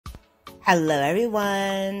Hello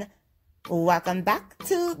everyone, welcome back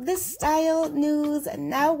to the Style News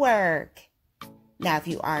Network. Now if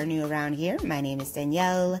you are new around here, my name is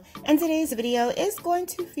Danielle, and today's video is going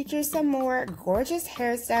to feature some more gorgeous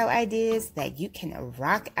hairstyle ideas that you can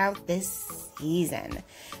rock out this season.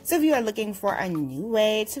 So if you are looking for a new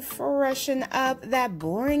way to freshen up that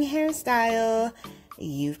boring hairstyle,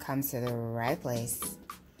 you've come to the right place.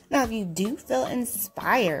 Now, if you do feel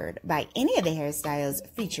inspired by any of the hairstyles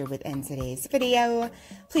featured within today's video,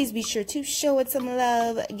 please be sure to show it some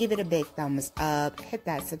love, give it a big thumbs up, hit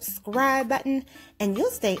that subscribe button, and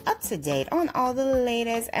you'll stay up to date on all the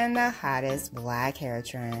latest and the hottest black hair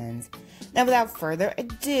trends. Now, without further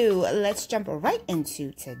ado, let's jump right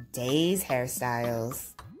into today's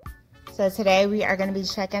hairstyles. So today we are going to be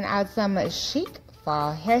checking out some chic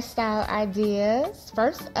fall hairstyle ideas.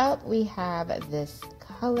 First up, we have this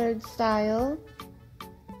colored style.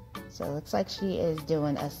 So it looks like she is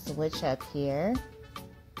doing a switch up here.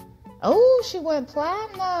 Oh, she went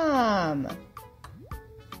platinum.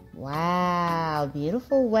 Wow,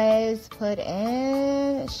 beautiful waves put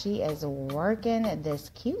in. She is working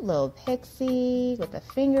this cute little pixie with the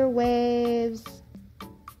finger waves.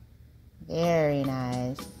 Very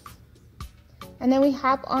nice. And then we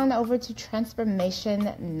hop on over to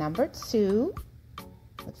transformation number 2.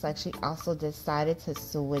 Looks like she also decided to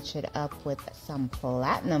switch it up with some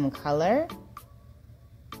platinum color.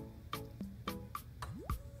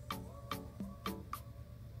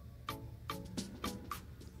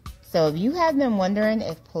 So if you have been wondering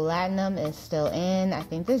if platinum is still in, I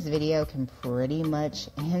think this video can pretty much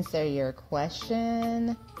answer your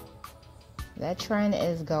question. That trend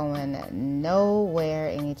is going nowhere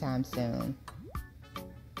anytime soon.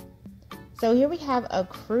 So here we have a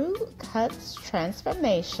crew cuts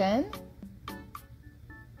transformation.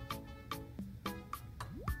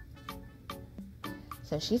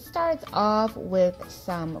 So she starts off with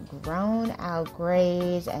some grown out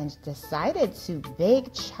grays and decided to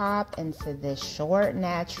big chop into this short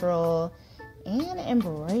natural and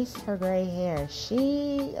embrace her gray hair.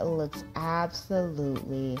 She looks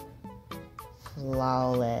absolutely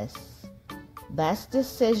flawless. Best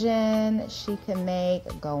decision she can make,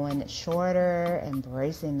 going shorter,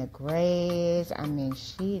 embracing the grays. I mean,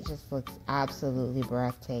 she just looks absolutely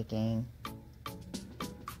breathtaking.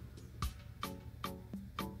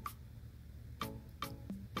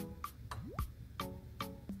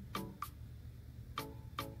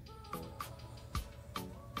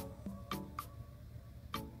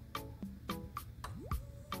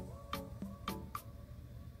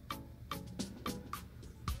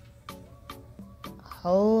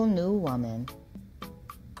 Whole new woman.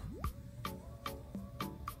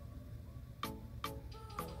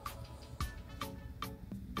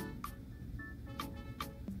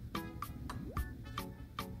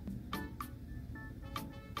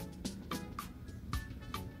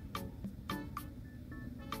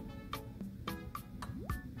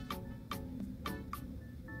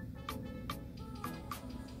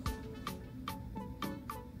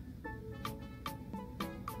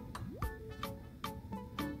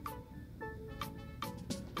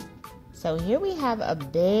 So here we have a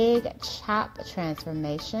big chop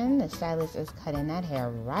transformation. The stylist is cutting that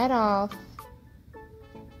hair right off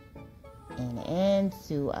and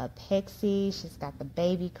into a pixie. She's got the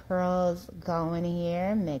baby curls going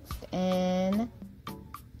here, mixed in.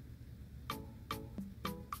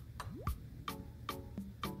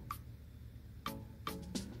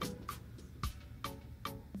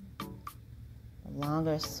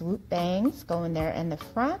 Longer swoop bangs going there in the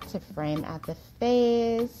front to frame out the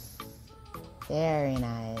face. Very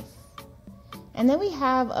nice. And then we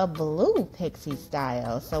have a blue pixie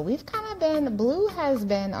style. So we've kind of been, blue has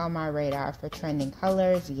been on my radar for trending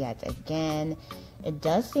colors yet again. It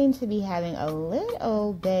does seem to be having a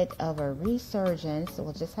little bit of a resurgence. So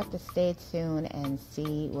we'll just have to stay tuned and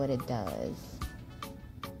see what it does.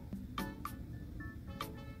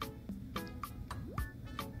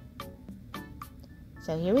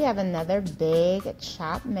 So here we have another big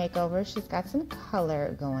chop makeover. She's got some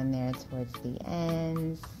color going there towards the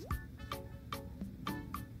ends.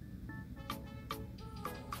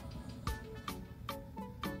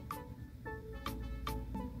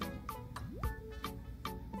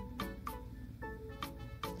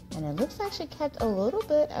 And it looks like she kept a little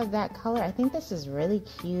bit of that color. I think this is really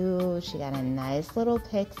cute. She got a nice little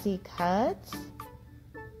pixie cut.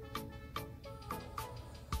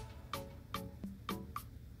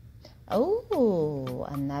 Oh,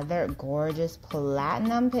 another gorgeous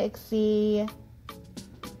platinum pixie.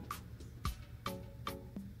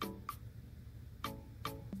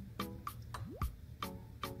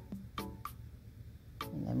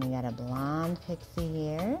 And then we got got a blonde pixie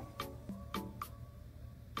here.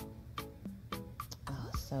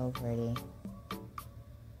 Oh, so pretty.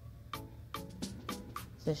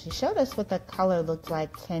 So she showed us what the color looked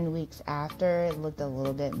like 10 weeks after. It looked a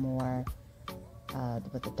little bit more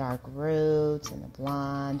with the dark roots and the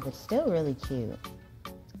blonde, but still really cute.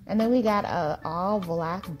 And then we got a all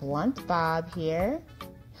black blunt bob here.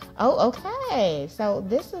 Oh, okay. So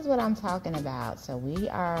this is what I'm talking about. So we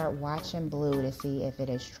are watching blue to see if it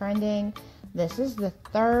is trending. This is the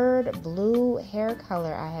third blue hair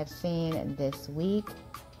color I have seen this week.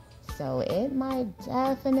 So it might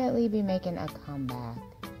definitely be making a comeback.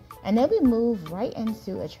 And then we move right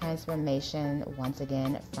into a transformation once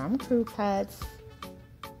again from crew cuts.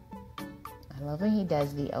 I love when he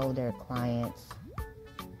does the older clients.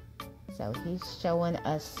 So he's showing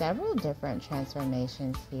us several different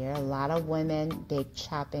transformations here. A lot of women big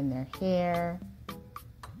chopping their hair.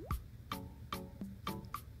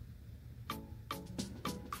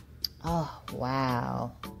 Oh,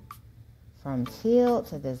 wow. From teal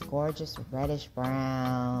to this gorgeous reddish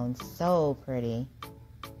brown. So pretty.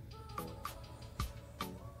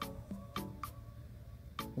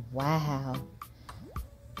 Wow.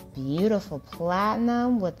 Beautiful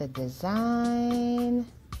platinum with the design.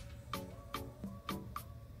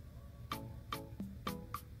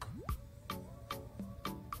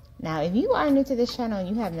 Now, if you are new to this channel and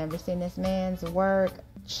you have never seen this man's work,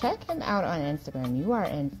 check him out on Instagram. You are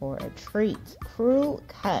in for a treat. Crew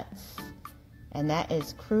Cuts. And that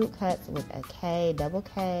is Crew Cuts with a K, double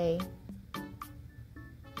K.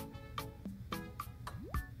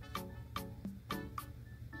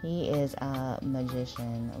 He is a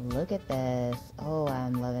magician. Look at this. Oh,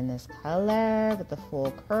 I'm loving this color with the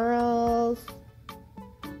full curls.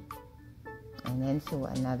 And into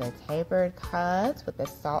another tapered cut with the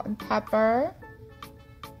salt and pepper.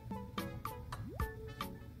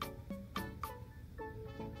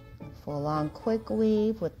 Full on quick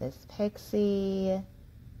weave with this pixie.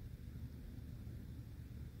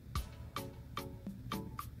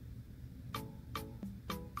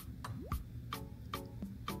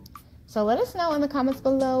 So let us know in the comments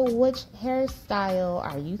below, which hairstyle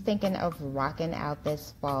are you thinking of rocking out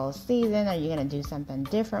this fall season? Are you going to do something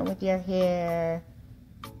different with your hair?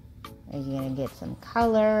 Are you going to get some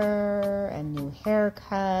color, a new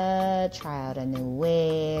haircut, try out a new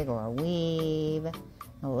wig or a weave?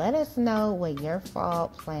 Let us know what your fall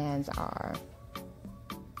plans are.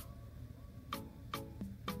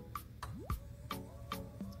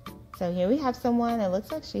 So here we have someone, it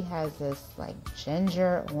looks like she has this like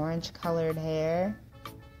ginger orange colored hair.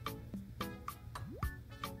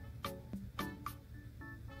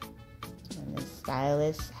 And the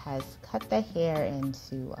stylist has cut the hair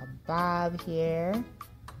into a bob here.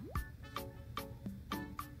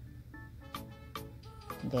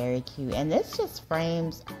 Very cute. And this just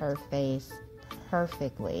frames her face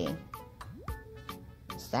perfectly.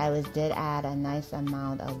 The stylist did add a nice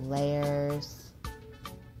amount of layers.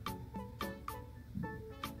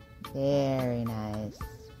 Very nice.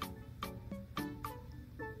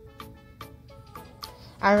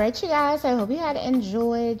 All right, you guys, I hope you had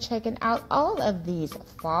enjoyed checking out all of these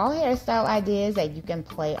fall hairstyle ideas that you can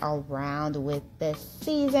play around with this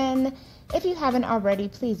season. If you haven't already,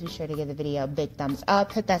 please be sure to give the video a big thumbs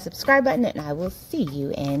up, hit that subscribe button, and I will see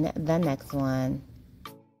you in the next one.